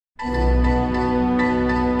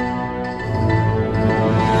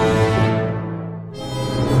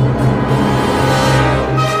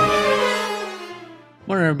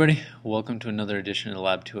everybody, welcome to another edition of the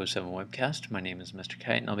Lab 207 webcast. My name is Mr.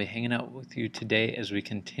 Kite and I'll be hanging out with you today as we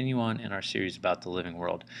continue on in our series about the living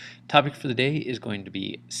world. Topic for the day is going to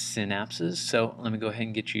be synapses, so let me go ahead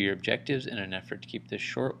and get you your objectives. In an effort to keep this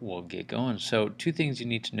short, we'll get going. So two things you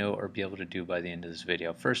need to know or be able to do by the end of this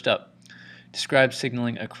video. First up, describe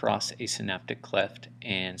signaling across a synaptic cleft,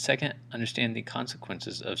 and second, understand the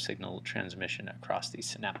consequences of signal transmission across the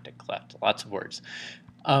synaptic cleft. Lots of words.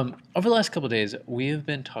 Over the last couple of days, we have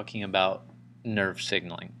been talking about nerve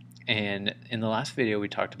signaling, and in the last video we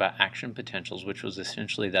talked about action potentials, which was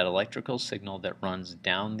essentially that electrical signal that runs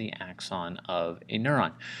down the axon of a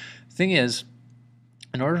neuron. The thing is,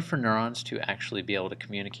 in order for neurons to actually be able to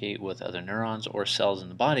communicate with other neurons or cells in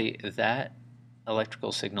the body, that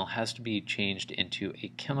electrical signal has to be changed into a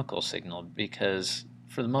chemical signal, because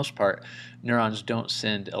for the most part, neurons don't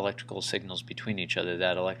send electrical signals between each other.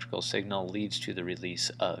 That electrical signal leads to the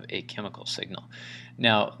release of a chemical signal.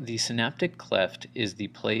 Now, the synaptic cleft is the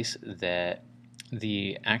place that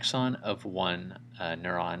the axon of one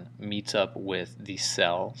neuron meets up with the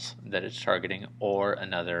cells that it's targeting or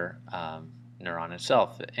another neuron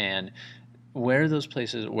itself. And where those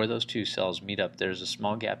two cells meet up, there's a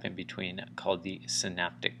small gap in between called the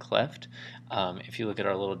synaptic cleft. If you look at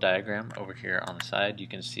our little diagram over here on the side, you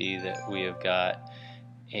can see that we have got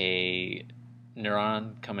a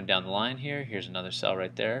neuron coming down the line here. Here's another cell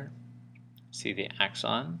right there. See the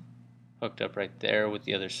axon hooked up right there with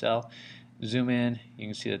the other cell. Zoom in, you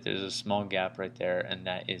can see that there's a small gap right there, and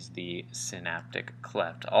that is the synaptic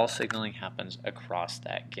cleft. All signaling happens across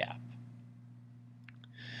that gap.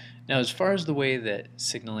 Now, as far as the way that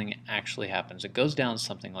signaling actually happens, it goes down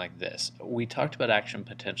something like this. We talked about action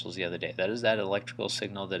potentials the other day. That is that electrical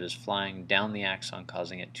signal that is flying down the axon,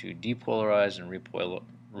 causing it to depolarize and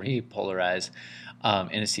repolarize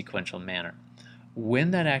in a sequential manner.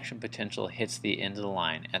 When that action potential hits the end of the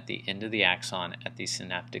line, at the end of the axon, at the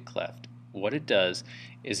synaptic cleft, what it does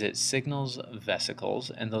is it signals vesicles,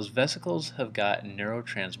 and those vesicles have got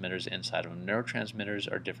neurotransmitters inside of them. Neurotransmitters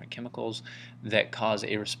are different chemicals that cause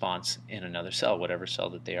a response in another cell, whatever cell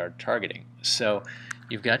that they are targeting. So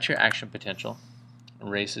you've got your action potential,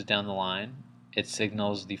 races down the line, it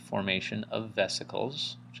signals the formation of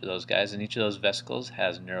vesicles, which are those guys, and each of those vesicles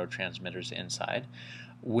has neurotransmitters inside.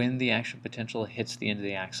 When the action potential hits the end of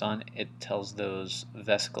the axon, it tells those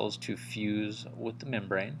vesicles to fuse with the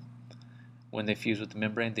membrane. When they fuse with the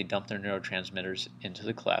membrane, they dump their neurotransmitters into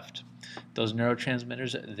the cleft. Those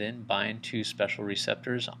neurotransmitters then bind to special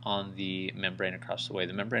receptors on the membrane across the way.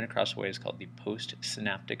 The membrane across the way is called the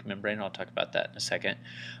postsynaptic membrane. I'll talk about that in a second.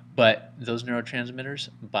 But those neurotransmitters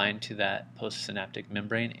bind to that postsynaptic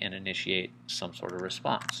membrane and initiate some sort of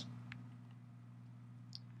response.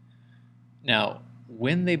 Now,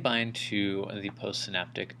 when they bind to the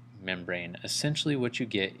postsynaptic membrane, essentially what you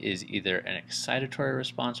get is either an excitatory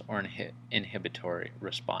response or an inhibitory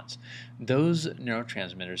response. Those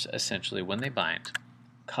neurotransmitters, essentially, when they bind,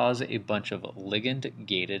 cause a bunch of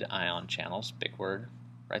ligand-gated ion channels, big word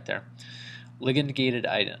right there, ligand-gated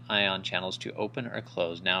ion channels to open or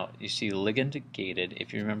close. Now, you see ligand-gated,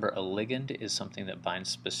 if you remember, a ligand is something that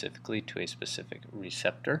binds specifically to a specific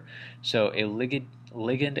receptor. So a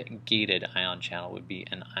ligand-gated ion channel would be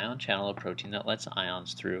an ion channel, a protein that lets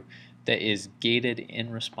ions through, that is gated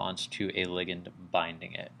in response to a ligand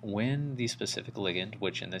binding it. When the specific ligand,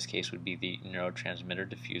 which in this case would be the neurotransmitter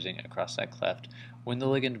diffusing across that cleft, when the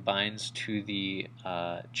ligand binds to the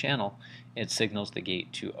channel, it signals the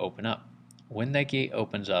gate to open up. When that gate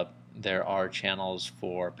opens up, there are channels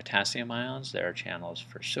for potassium ions, there are channels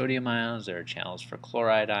for sodium ions, there are channels for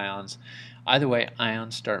chloride ions. Either way,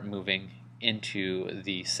 ions start moving into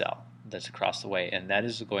the cell that's across the way, and that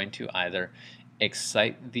is going to either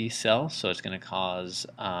excite the cell, so it's going to cause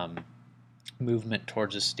movement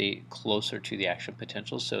towards a state closer to the action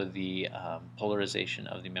potential, so the polarization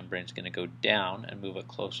of the membrane is going to go down and move it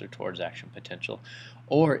closer towards action potential,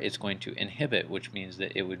 or it's going to inhibit, which means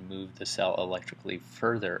that it would move the cell electrically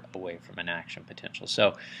further away from an action potential.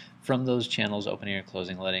 So from those channels opening or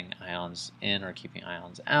closing, letting ions in or keeping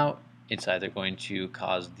ions out, it's either going to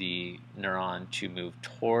cause the neuron to move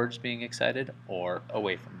towards being excited or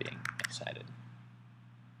away from being excited.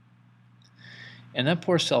 And that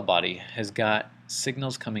poor cell body has got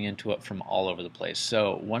signals coming into it from all over the place.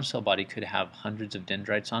 So one cell body could have hundreds of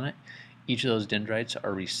dendrites on it. Each of those dendrites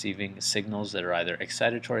are receiving signals that are either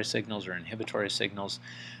excitatory signals or inhibitory signals.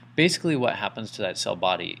 Basically what happens to that cell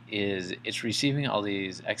body is it's receiving all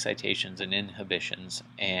these excitations and inhibitions,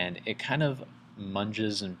 and it kind of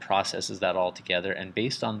munges and processes that all together, and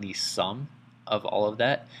based on the sum of all of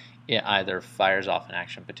that, it either fires off an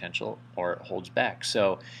action potential or it holds back.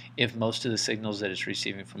 So if most of the signals that it's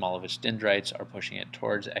receiving from all of its dendrites are pushing it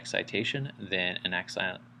towards excitation, then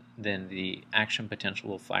the action potential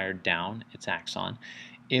will fire down its axon.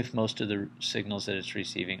 If most of the signals that it's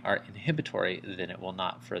receiving are inhibitory, then it will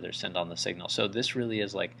not further send on the signal. So this really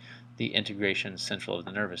is like the integration central of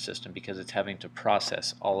the nervous system, because it's having to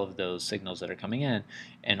process all of those signals that are coming in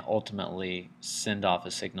and ultimately send off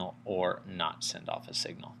a signal or not send off a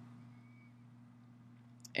signal.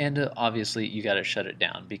 And obviously you got to shut it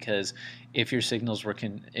down, because if your cells were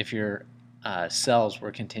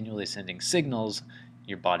continually sending signals,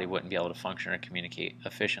 your body wouldn't be able to function or communicate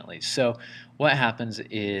efficiently. So what happens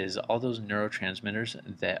is all those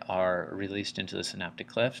neurotransmitters that are released into the synaptic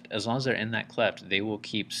cleft, as long as they're in that cleft, they will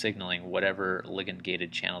keep signaling whatever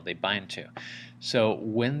ligand-gated channel they bind to. So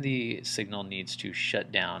when the signal needs to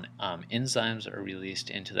shut down, enzymes are released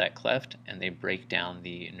into that cleft and they break down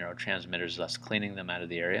the neurotransmitters, thus cleaning them out of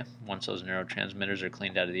the area. Once those neurotransmitters are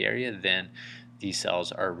cleaned out of the area, then these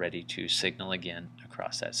cells are ready to signal again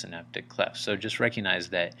across that synaptic cleft. So just recognize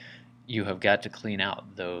that you have got to clean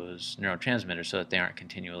out those neurotransmitters so that they aren't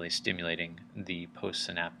continually stimulating the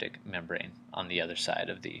postsynaptic membrane on the other side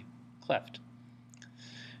of the cleft.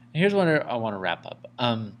 And here's what I want to wrap up.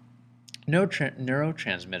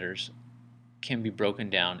 Neurotransmitters can be broken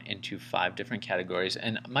down into 5 different categories,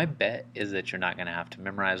 and my bet is that you're not going to have to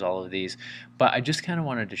memorize all of these, but I just kind of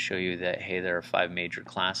wanted to show you that, hey, there are 5 major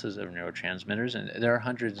classes of neurotransmitters, and there are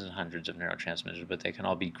hundreds and hundreds of neurotransmitters, but they can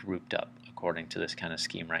all be grouped up according to this kind of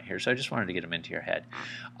scheme right here. So I just wanted to get them into your head.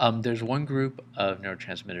 There's one group of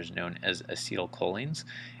neurotransmitters known as acetylcholines,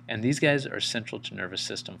 and these guys are central to nervous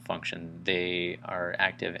system function. They are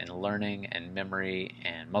active in learning and memory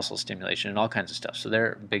and muscle stimulation and all kinds of stuff. So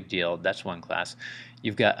they're a big deal. That's one class.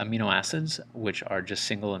 You've got amino acids, which are just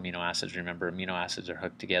single amino acids. Remember, amino acids are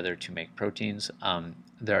hooked together to make proteins.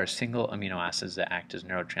 There are single amino acids that act as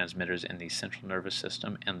neurotransmitters in the central nervous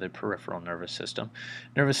system and the peripheral nervous system.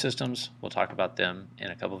 Nervous systems, we'll talk about them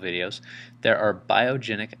in a couple videos. There are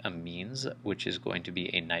biogenic amines, which is going to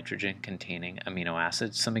be a nitrogen-containing amino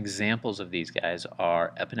acid. Some examples of these guys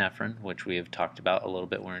are epinephrine, which we have talked about a little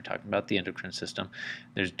bit when we were talking about the endocrine system.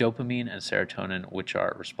 There's dopamine and serotonin, which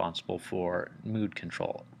are responsible for mood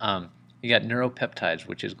control. You got neuropeptides,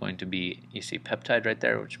 which is going to be, you see peptide right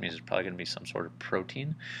there, which means it's probably going to be some sort of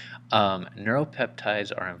protein.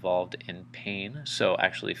 Neuropeptides are involved in pain, so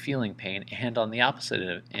actually feeling pain, and on the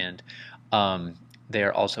opposite end, they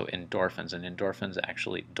are also endorphins, and endorphins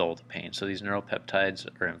actually dull the pain. So these neuropeptides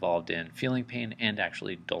are involved in feeling pain and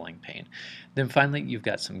actually dulling pain. Then finally, you've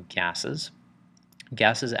got some gases.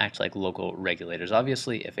 Gases act like local regulators.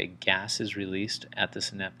 Obviously, if a gas is released at the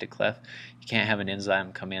synaptic cleft, you can't have an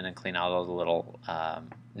enzyme come in and clean out all the little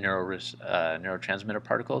neurotransmitter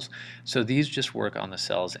particles. So these just work on the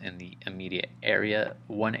cells in the immediate area.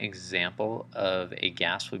 One example of a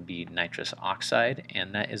gas would be nitrous oxide,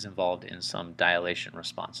 and that is involved in some dilation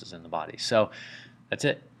responses in the body. So that's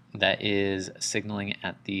it. That is signaling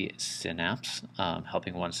at the synapse,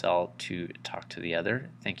 helping one cell to talk to the other.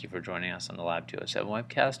 Thank you for joining us on the Lab 207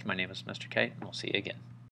 webcast. My name is Mr. Kite, and we'll see you again.